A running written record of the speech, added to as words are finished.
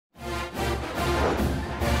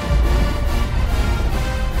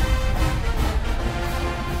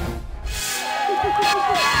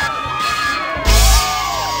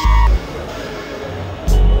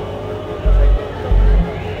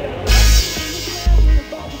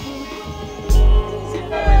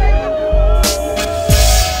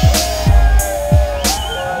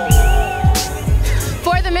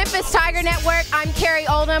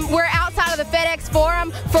told them. We're outside of the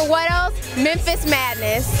FedExForum for what else? Memphis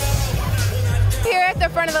Madness. Here at the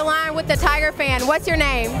front of the line with the Tiger fan. What's your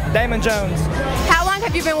name? Damon Jones. How long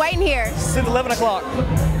have you been waiting here? Since 11 o'clock.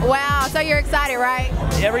 Wow, so you're excited, right?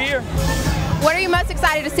 Every year. What are you most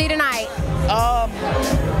excited to see tonight?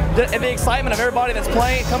 The excitement of everybody that's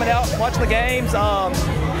playing, coming out, watching the games.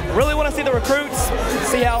 Really want to see the recruits,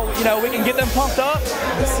 see how we can get them pumped up,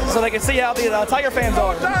 so they can see how the Tiger fans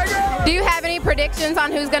are. Do you have any predictions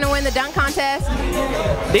on who's going to win the dunk contest?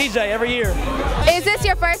 DJ every year. Is this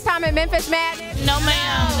your first time at Memphis Madness? No,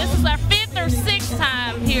 ma'am. This is our 5th or 6th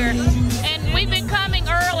time here, and we've been coming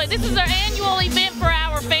early. This is our annual event for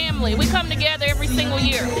our family. We come together every single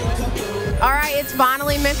year. All right, it's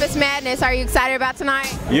finally Memphis Madness. Are you excited about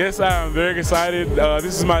tonight? Yes, I'm very excited.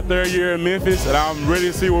 This is my 3rd year in Memphis, and I'm ready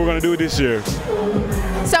to see what we're going to do this year.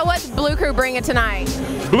 So what's Blue Crew bringing tonight?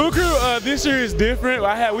 Blue Crew this year is different.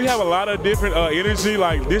 We have a lot of different energy.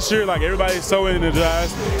 Like this year, like everybody's so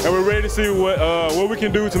energized, and we're ready to see what we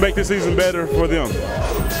can do to make this season better for them.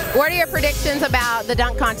 What are your predictions about the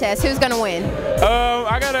dunk contest? Who's going to win?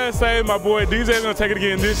 I gotta say my boy DJ's gonna take it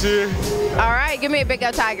again this year. All right, give me a big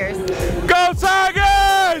Go Tigers. Go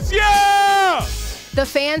Tigers! Yeah! The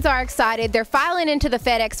fans are excited. They're filing into the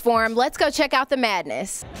FedExForum. Let's go check out the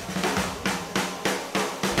madness.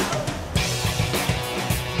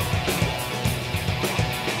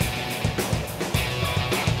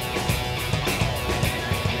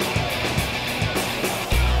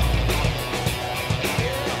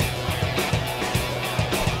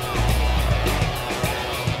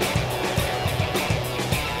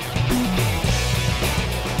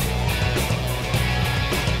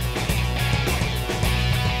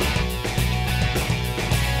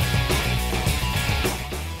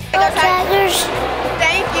 Go Tigers.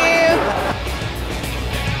 Thank you.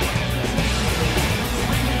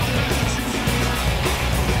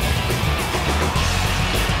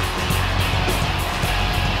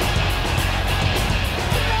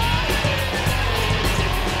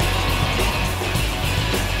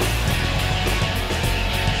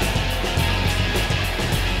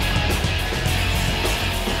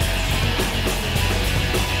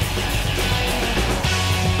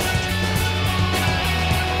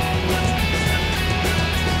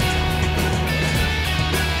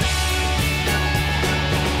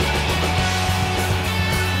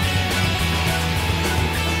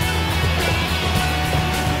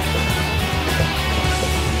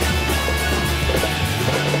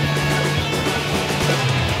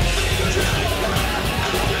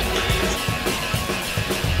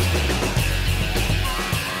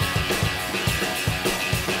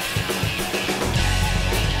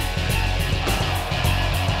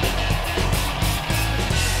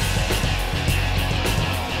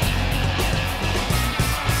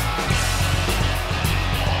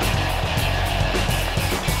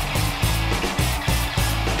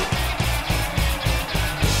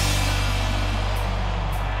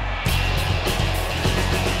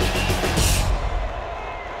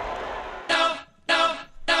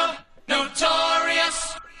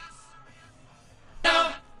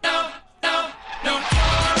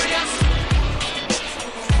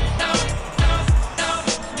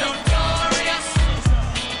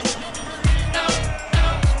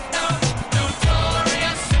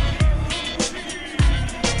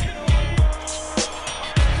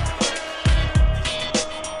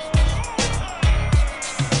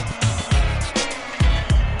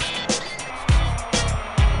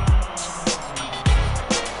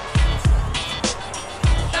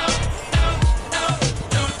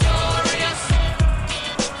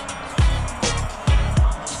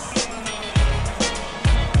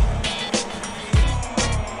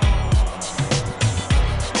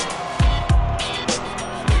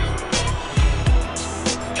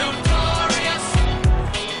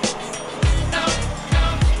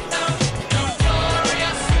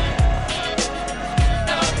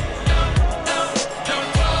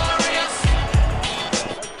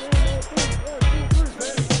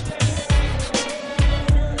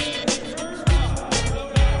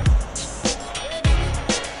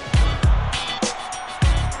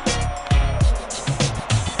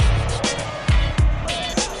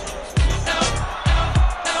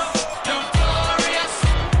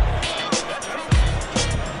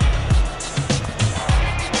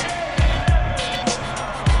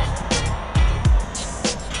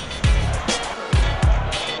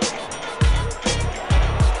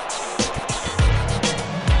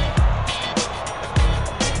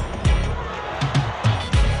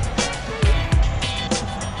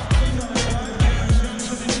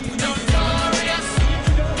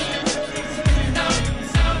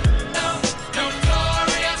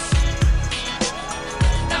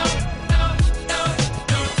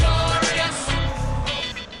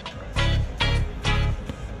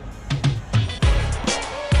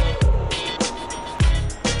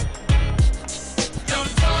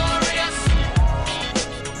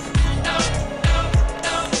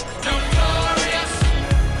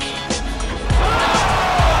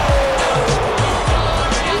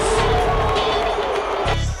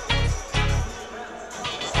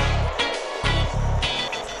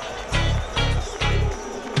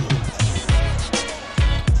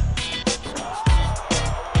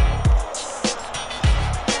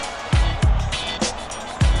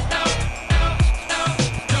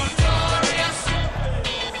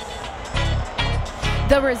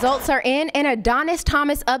 results are in, and Adonis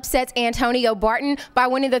Thomas upsets Antonio Barton by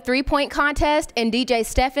winning the three-point contest, and DJ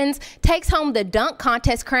Steffens takes home the dunk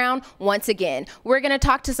contest crown once again. We're going to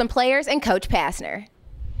talk to some players and Coach Passner.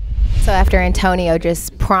 So after Antonio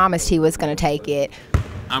just promised he was going to take it,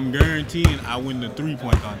 I'm guaranteeing I win the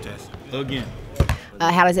three-point contest again.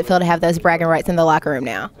 How does it feel to have those bragging rights in the locker room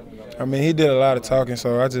now? I mean, he did a lot of talking,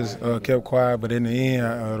 so I just kept quiet, but in the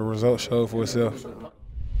end, the results showed for itself.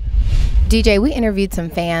 DJ, we interviewed some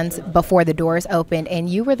fans before the doors opened, and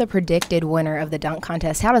you were the predicted winner of the dunk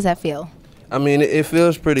contest. How does that feel? I mean, it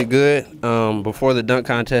feels pretty good. Before the dunk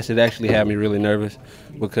contest, it actually had me really nervous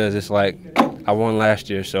because it's like I won last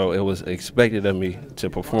year, so it was expected of me to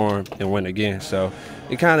perform and win again. So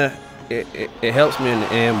it kind of it helps me in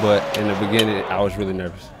the end, but in the beginning, I was really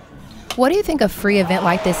nervous. What do you think a free event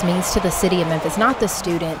like this means to the city of Memphis? Not the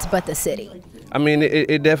students, but the city. I mean,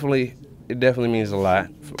 it definitely means a lot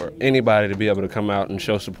for anybody to be able to come out and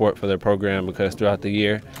show support for their program, because throughout the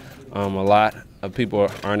year, a lot of people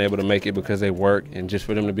aren't able to make it because they work, and just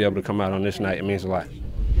for them to be able to come out on this night, it means a lot.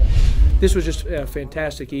 This was just a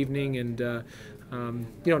fantastic evening, and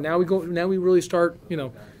you know, now we really start. You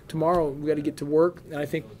know, tomorrow we got to get to work, and I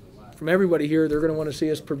think from everybody here, they're going to want to see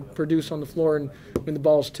us produce on the floor and when the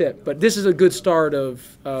ball's tipped. But this is a good start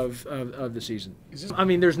of the season. I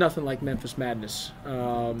mean, there's nothing like Memphis Madness.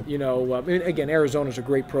 You know, I mean, again, Arizona's a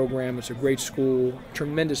great program. It's a great school,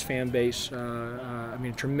 tremendous fan base. I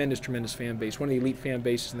mean, tremendous fan base. One of the elite fan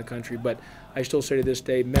bases in the country. But I still say to this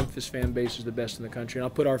day, Memphis fan base is the best in the country. And I'll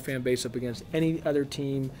put our fan base up against any other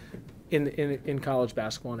team in college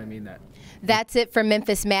basketball, and I mean that. That's it for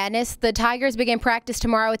Memphis Madness. The Tigers begin practice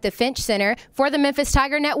tomorrow at the Finch Center. For the Memphis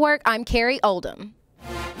Tiger Network, I'm Carrie Oldham.